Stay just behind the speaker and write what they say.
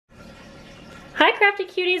Hi Crafty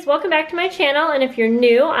Cuties, welcome back to my channel, and if you're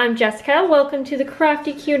new, I'm Jessica. Welcome to the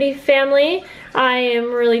Crafty Cutie family. I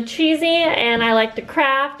am really cheesy and I like to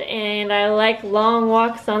craft and I like long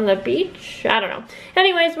walks on the beach. I don't know.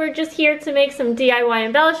 Anyways, we're just here to make some DIY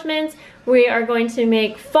embellishments. We are going to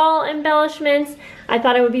make fall embellishments. I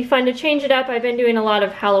thought it would be fun to change it up. I've been doing a lot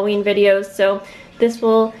of Halloween videos, so this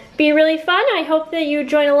will be really fun. I hope that you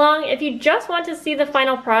join along. If you just want to see the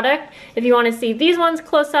final product, if you want to see these ones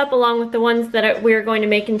close up along with the ones that we're going to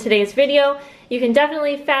make in today's video, you can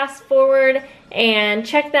definitely fast forward and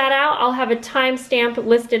check that out. I'll have a timestamp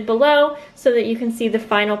listed below so that you can see the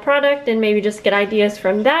final product and maybe just get ideas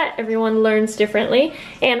from that. Everyone learns differently.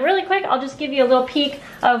 And really quick, I'll just give you a little peek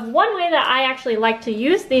of one way that I actually like to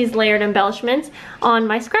use these layered embellishments on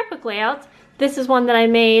my scrapbook layouts. This is one that I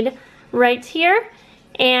made right here,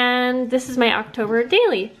 and this is my October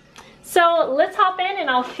daily. So let's hop in and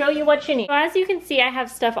I'll show you what you need. So as you can see, I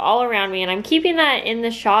have stuff all around me and I'm keeping that in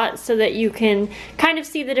the shot so that you can kind of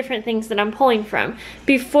see the different things that I'm pulling from.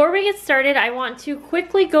 Before we get started, I want to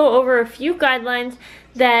quickly go over a few guidelines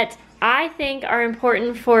that I think are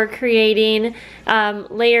important for creating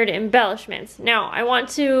layered embellishments. Now, I want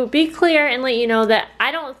to be clear and let you know that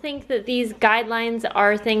I don't think that these guidelines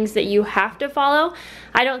are things that you have to follow.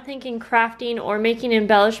 I don't think in crafting or making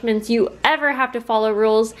embellishments you ever have to follow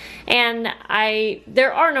rules, and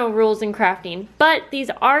there are no rules in crafting, but these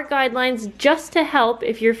are guidelines just to help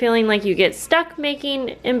if you're feeling like you get stuck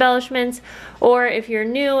making embellishments, or if you're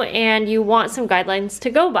new and you want some guidelines to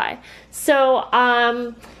go by. So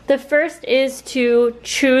the first is to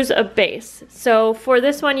choose a base. So for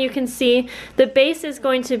this one, you can see the base is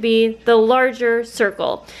going to be the larger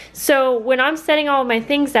circle. So when I'm setting all of my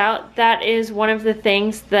things out, that is one of the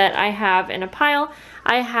things that I have in a pile.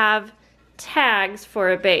 I have tags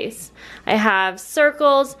for a base. I have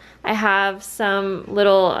circles, I have some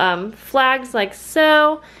little flags like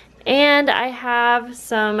so, and I have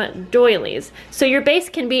some doilies. So your base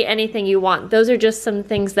can be anything you want. Those are just some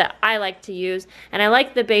things that I like to use, and I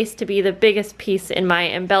like the base to be the biggest piece in my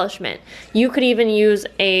embellishment. You could even use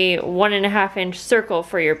a 1.5 inch circle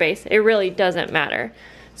for your base. It really doesn't matter.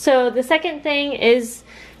 So the second thing is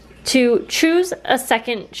to choose a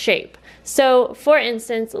second shape. So for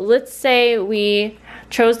instance, let's say we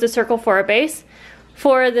chose the circle for a base.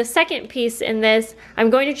 For the second piece in this, I'm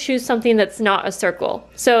going to choose something that's not a circle.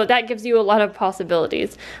 So that gives you a lot of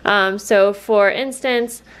possibilities. So for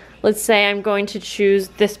instance, let's say I'm going to choose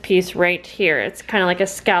this piece right here. It's kind of like a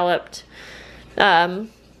scalloped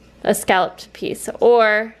piece,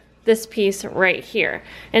 or this piece right here.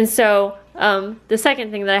 And so the second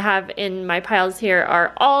thing that I have in my piles here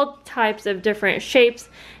are all types of different shapes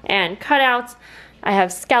and cutouts. I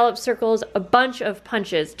have scallop circles, a bunch of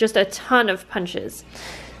punches, just a ton of punches.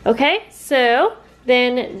 Okay, so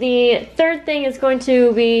then the third thing is going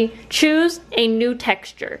to be choose a new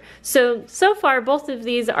texture. So far both of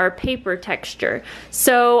these are paper texture.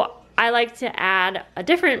 So I like to add a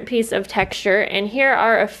different piece of texture, and here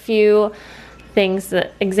are a few things,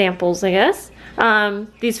 examples I guess.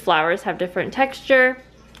 These flowers have different texture.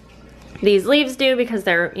 These leaves do because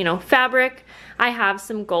they're, you know, fabric. I have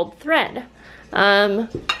some gold thread. I'm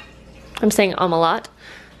saying a lot.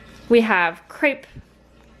 We have crepe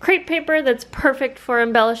paper that's perfect for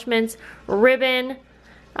embellishments, ribbon.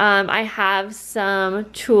 I have some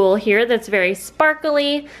tulle here that's very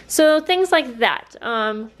sparkly, so things like that.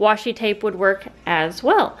 Washi tape would work as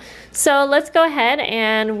well. So let's go ahead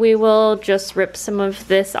and we will just rip some of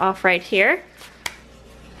this off right here.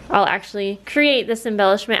 I'll actually create this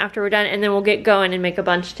embellishment after we're done, and then we'll get going and make a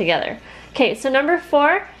bunch together. Okay, so number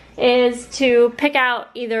 4 is to pick out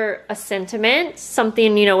either a sentiment,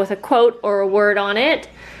 something, you know, with a quote or a word on it,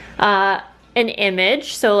 an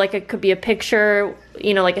image, so like it could be a picture,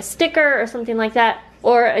 you know, like a sticker or something like that,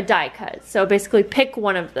 or a die cut. So basically pick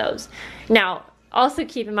one of those. Now, also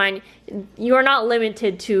keep in mind, you are not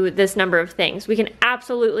limited to this number of things. We can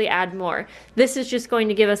absolutely add more. This is just going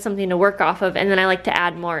to give us something to work off of, and then I like to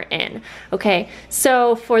add more in. Okay,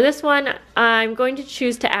 so for this one, I'm going to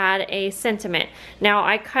choose to add a sentiment. Now,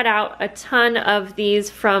 I cut out a ton of these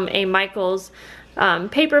from a Michaels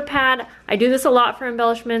paper pad. I do this a lot for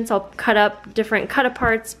embellishments. I'll cut up different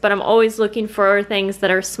cut-aparts, but I'm always looking for things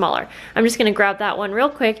that are smaller. I'm just gonna grab that one real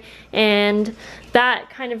quick, and that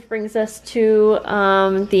kind of brings us to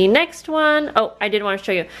the next one. Oh, I did want to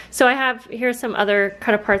show you. So I have, here's some other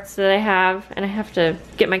cut-aparts that I have, and I have to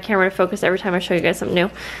get my camera to focus every time I show you guys something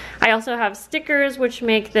new. I also have stickers, which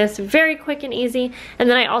make this very quick and easy, and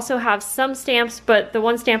then I also have some stamps, but the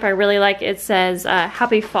one stamp I really like, it says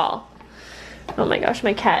Happy Fall. Oh my gosh,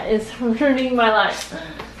 my cat is ruining my life.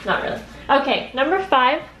 Not really. Okay, number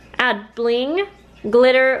 5, add bling,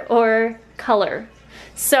 glitter, or color.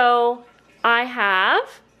 So I have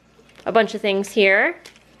a bunch of things here.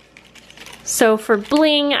 So for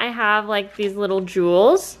bling, I have like these little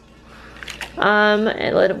jewels.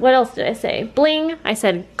 What else did I say? Bling, I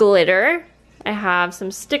said glitter. I have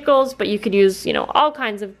some stickles, but you could use, you know, all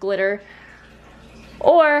kinds of glitter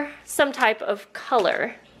or some type of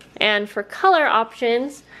color. And for color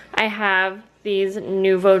options, I have these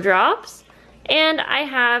Nuvo drops and I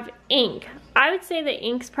have ink. I would say that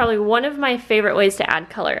ink's probably one of my favorite ways to add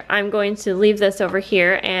color. I'm going to leave this over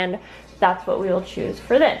here and that's what we will choose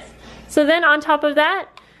for this. So then on top of that,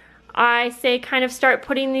 I say kind of start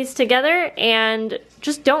putting these together and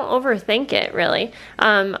just don't overthink it really.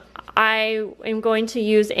 I am going to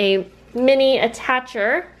use a mini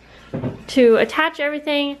attacher to attach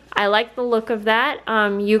everything. I like the look of that.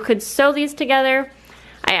 You could sew these together.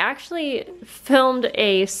 I actually filmed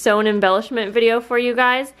a sewn embellishment video for you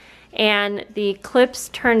guys and the clips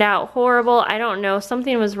turned out horrible. I don't know,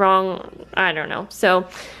 something was wrong, I don't know. So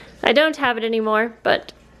I don't have it anymore,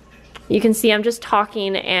 but you can see I'm just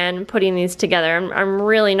talking and putting these together. I'm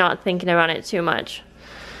really not thinking about it too much.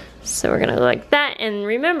 So we're gonna go like that, and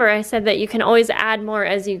remember I said that you can always add more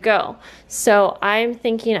as you go. So I'm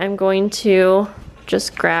thinking I'm going to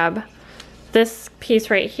just grab this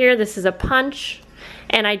piece right here. This is a punch,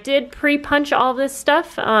 and I did pre-punch all this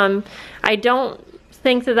stuff. I don't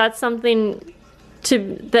think that that's something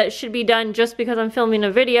that should be done just because I'm filming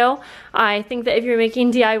a video. I think that if you're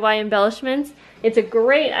making DIY embellishments, it's a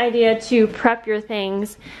great idea to prep your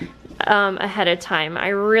things ahead of time. I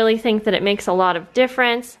really think that it makes a lot of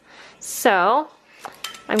difference. So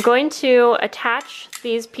I'm going to attach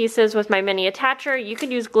these pieces with my mini attacher. You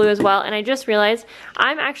could use glue as well, and I just realized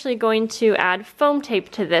I'm actually going to add foam tape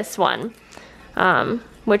to this one,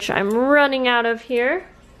 which I'm running out of here.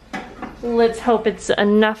 Let's hope it's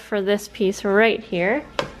enough for this piece right here.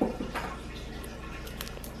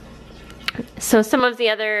 So some of the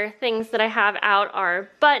other things that I have out are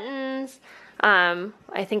buttons.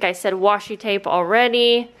 I think I said washi tape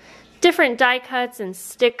already. Different die cuts and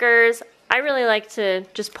stickers. I really like to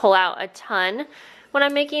just pull out a ton when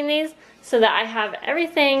I'm making these so that I have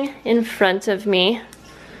everything in front of me.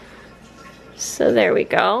 So there we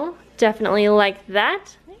go. Definitely like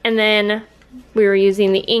that. And then we were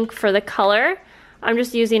using the ink for the color. I'm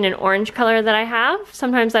just using an orange color that I have.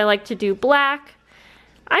 Sometimes I like to do black.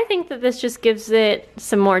 I think that this just gives it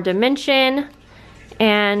some more dimension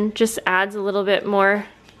and just adds a little bit more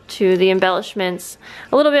to the embellishments,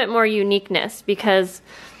 a little bit more uniqueness, because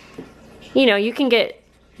you know, you can get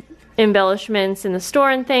embellishments in the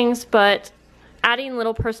store and things, but adding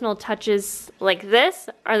little personal touches like this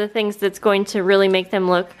are the things that's going to really make them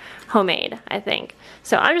look homemade, I think.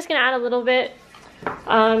 So I'm just gonna add a little bit,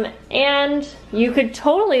 and you could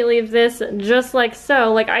totally leave this just like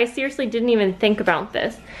so. Like, I seriously didn't even think about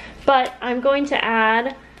this, but I'm going to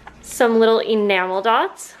add some little enamel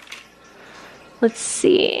dots. Let's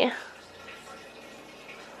see.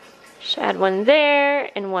 Just add one there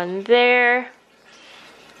and one there.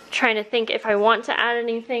 Trying to think if I want to add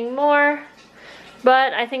anything more,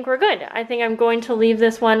 but I think we're good. I think I'm going to leave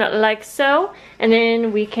this one like so, and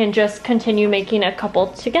then we can just continue making a couple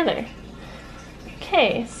together.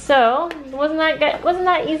 Okay, so wasn't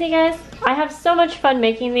that easy, guys? I have so much fun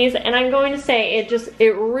making these, and I'm going to say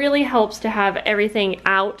it really helps to have everything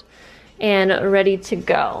out and ready to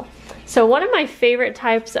go. So one of my favorite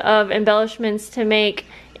types of embellishments to make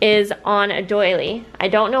is on a doily. I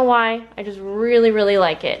don't know why, I just really, really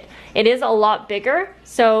like it. It is a lot bigger,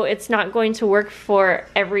 so it's not going to work for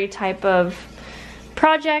every type of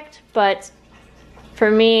project, but for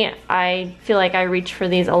me, I feel like I reach for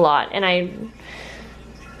these a lot, and I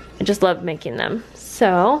just love making them.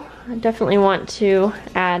 So I definitely want to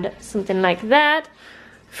add something like that.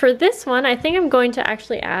 For this one, I think I'm going to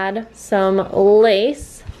actually add some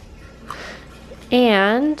lace.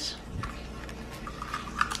 And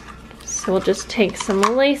so we'll just take some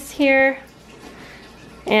lace here.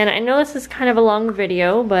 And I know this is kind of a long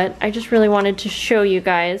video, but I just really wanted to show you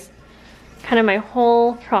guys kind of my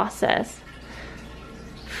whole process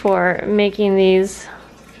for making these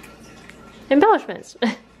embellishments.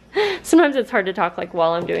 Sometimes it's hard to talk like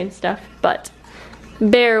while I'm doing stuff, but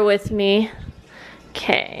bear with me.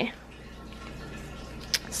 Okay.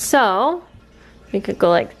 So we could go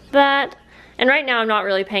like that. And right now I'm not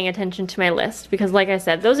really paying attention to my list because, like I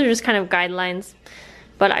said, those are just kind of guidelines,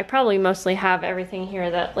 but I probably mostly have everything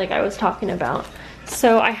here that like I was talking about.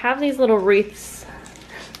 So I have these little wreaths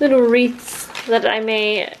that I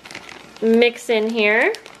may mix in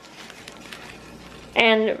here.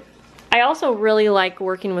 And I also really like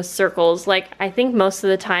working with circles. Like, I think most of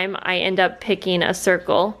the time I end up picking a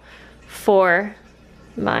circle for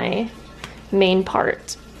my main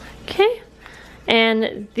part. Okay,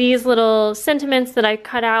 and these little sentiments that I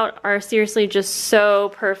cut out are seriously just so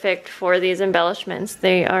perfect for these embellishments.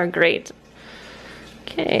 They are great.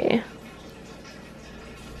 Okay,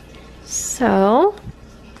 so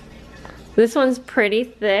this one's pretty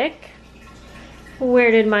thick.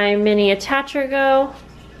 Where did my mini attacher go?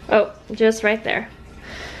 Oh, just right there.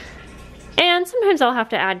 And sometimes I'll have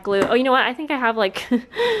to add glue. Oh, you know what? I think I have like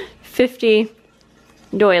 50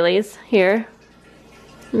 doilies here.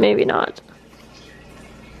 Maybe not.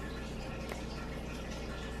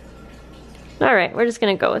 All right, we're just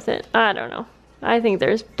gonna go with it. I don't know. I think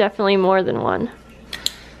there's definitely more than one.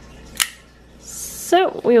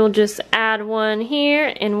 So we will just add one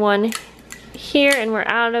here and one here, and we're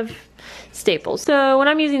out of staples. So when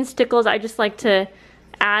I'm using stickles, I just like to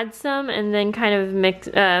add some and then kind of mix,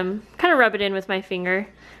 kind of rub it in with my finger.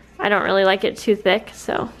 I don't really like it too thick,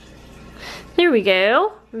 so there we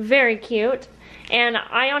go. Very cute. And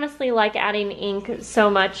I honestly like adding ink so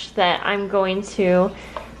much that I'm going to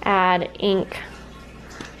add ink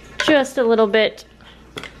just a little bit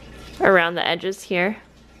around the edges here.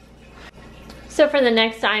 So for the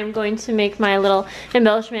next, I'm going to make my little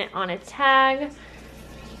embellishment on a tag.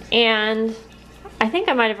 And I think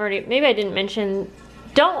I might have already, maybe I didn't mention,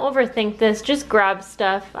 don't overthink this, just grab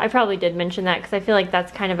stuff. I probably did mention that because I feel like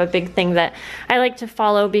that's kind of a big thing that I like to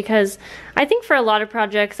follow, because I think for a lot of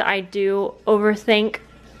projects I do overthink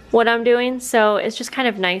what I'm doing, so it's just kind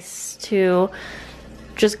of nice to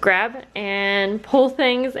just grab and pull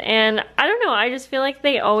things, and I don't know, I just feel like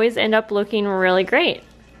they always end up looking really great.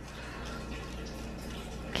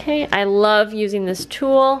 Okay, I love using this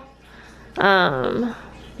tool.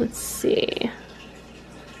 Let's see.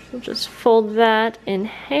 We'll just fold that in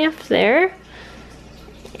half there.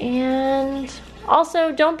 And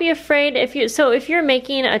also, don't be afraid if you're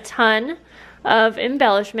making a ton of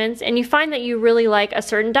embellishments and you find that you really like a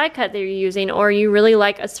certain die cut that you're using, or you really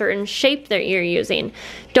like a certain shape that you're using,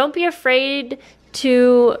 don't be afraid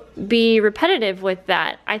to be repetitive with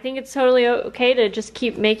that. I think it's totally okay to just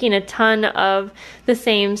keep making a ton of the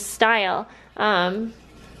same style. You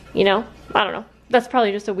know, I don't know. That's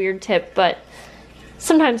probably just a weird tip, but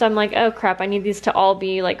sometimes I'm like, oh crap, I need these to all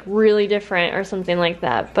be like really different or something like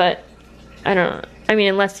that. But I don't know. I mean,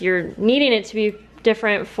 unless you're needing it to be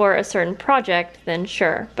different for a certain project, then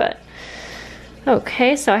sure. But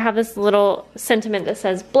okay, so I have this little sentiment that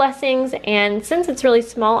says blessings, and since it's really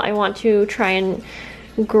small, I want to try and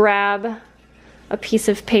grab a piece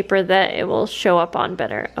of paper that it will show up on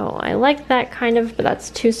better. Oh, I like that kind of, but that's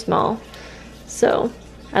too small. So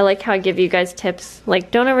I like how I give you guys tips, like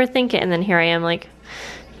don't overthink it, and then here I am like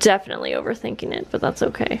definitely overthinking it, but that's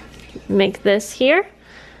okay. Make this here.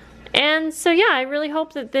 And so yeah, I really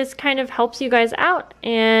hope that this kind of helps you guys out,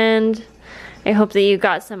 and I hope that you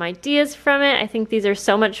got some ideas from it. I think these are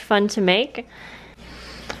so much fun to make.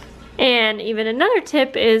 And even another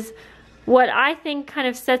tip is what I think kind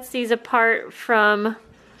of sets these apart from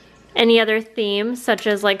any other theme, such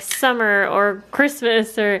as like summer or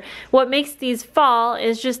Christmas, or what makes these fall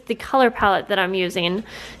is just the color palette that I'm using.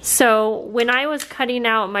 So when I was cutting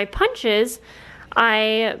out my punches,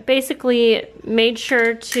 I basically made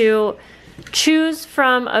sure to choose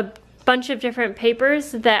from a bunch of different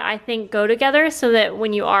papers that I think go together, so that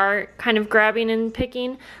when you are kind of grabbing and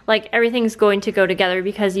picking, like everything's going to go together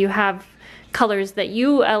because you have colors that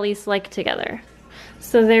you at least like together.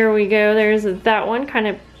 So there we go, there's that one, kind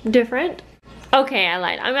of different. Okay, I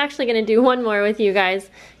lied. I'm actually gonna do one more with you guys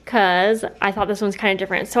because I thought this one's kind of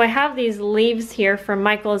different. So I have these leaves here from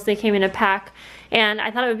Michael's. They came in a pack, and I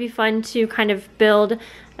thought it would be fun to kind of build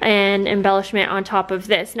an embellishment on top of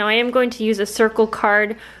this. Now I am going to use a circle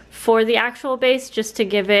card for the actual base just to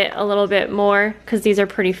give it a little bit more, because these are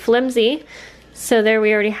pretty flimsy. So there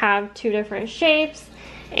we already have two different shapes,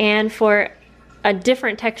 and for a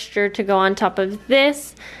different texture to go on top of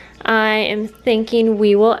this, I am thinking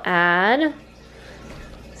we will add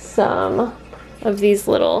some of these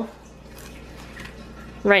little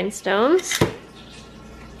rhinestones.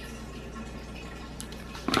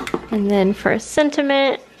 And then for a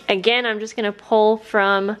sentiment, again, I'm just gonna pull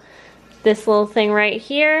from this little thing right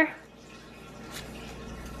here.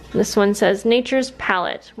 This one says Nature's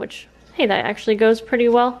Palette, which, hey, that actually goes pretty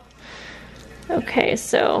well. Okay,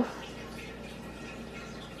 so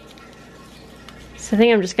I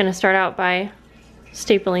think I'm just gonna start out by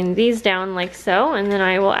stapling these down like so, and then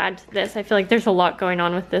I will add to this. I feel like there's a lot going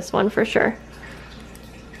on with this one for sure.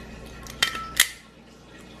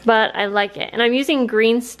 but I like it. And I'm using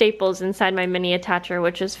green staples inside my mini attacher,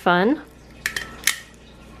 which is fun.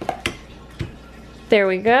 There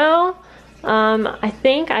we go. I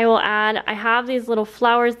think I will add, I have these little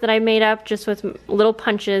flowers that I made up just with little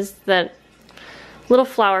punches, little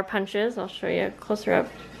flower punches. I'll show you closer up.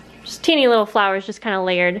 Just teeny little flowers, just kind of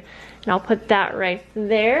layered. And I'll put that right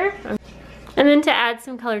there. And then to add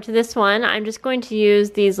some color to this one, I'm just going to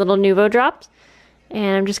use these little Nuvo drops.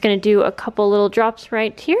 And I'm just going to do a couple little drops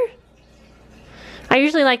right here. I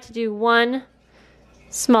usually like to do one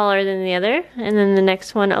smaller than the other, and then the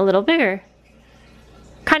next one a little bigger.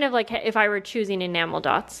 Kind of like if I were choosing enamel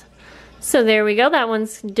dots. So there we go, that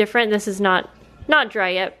one's different. This is not dry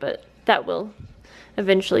yet, but that will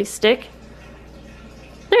eventually stick.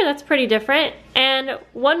 There, that's pretty different. And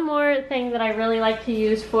one more thing that I really like to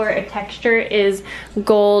use for a texture is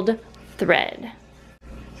gold thread.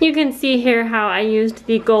 You can see here how I used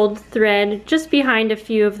the gold thread just behind a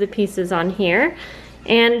few of the pieces on here,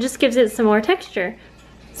 and it just gives it some more texture.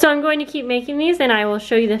 So I'm going to keep making these and I will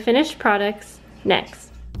show you the finished products next.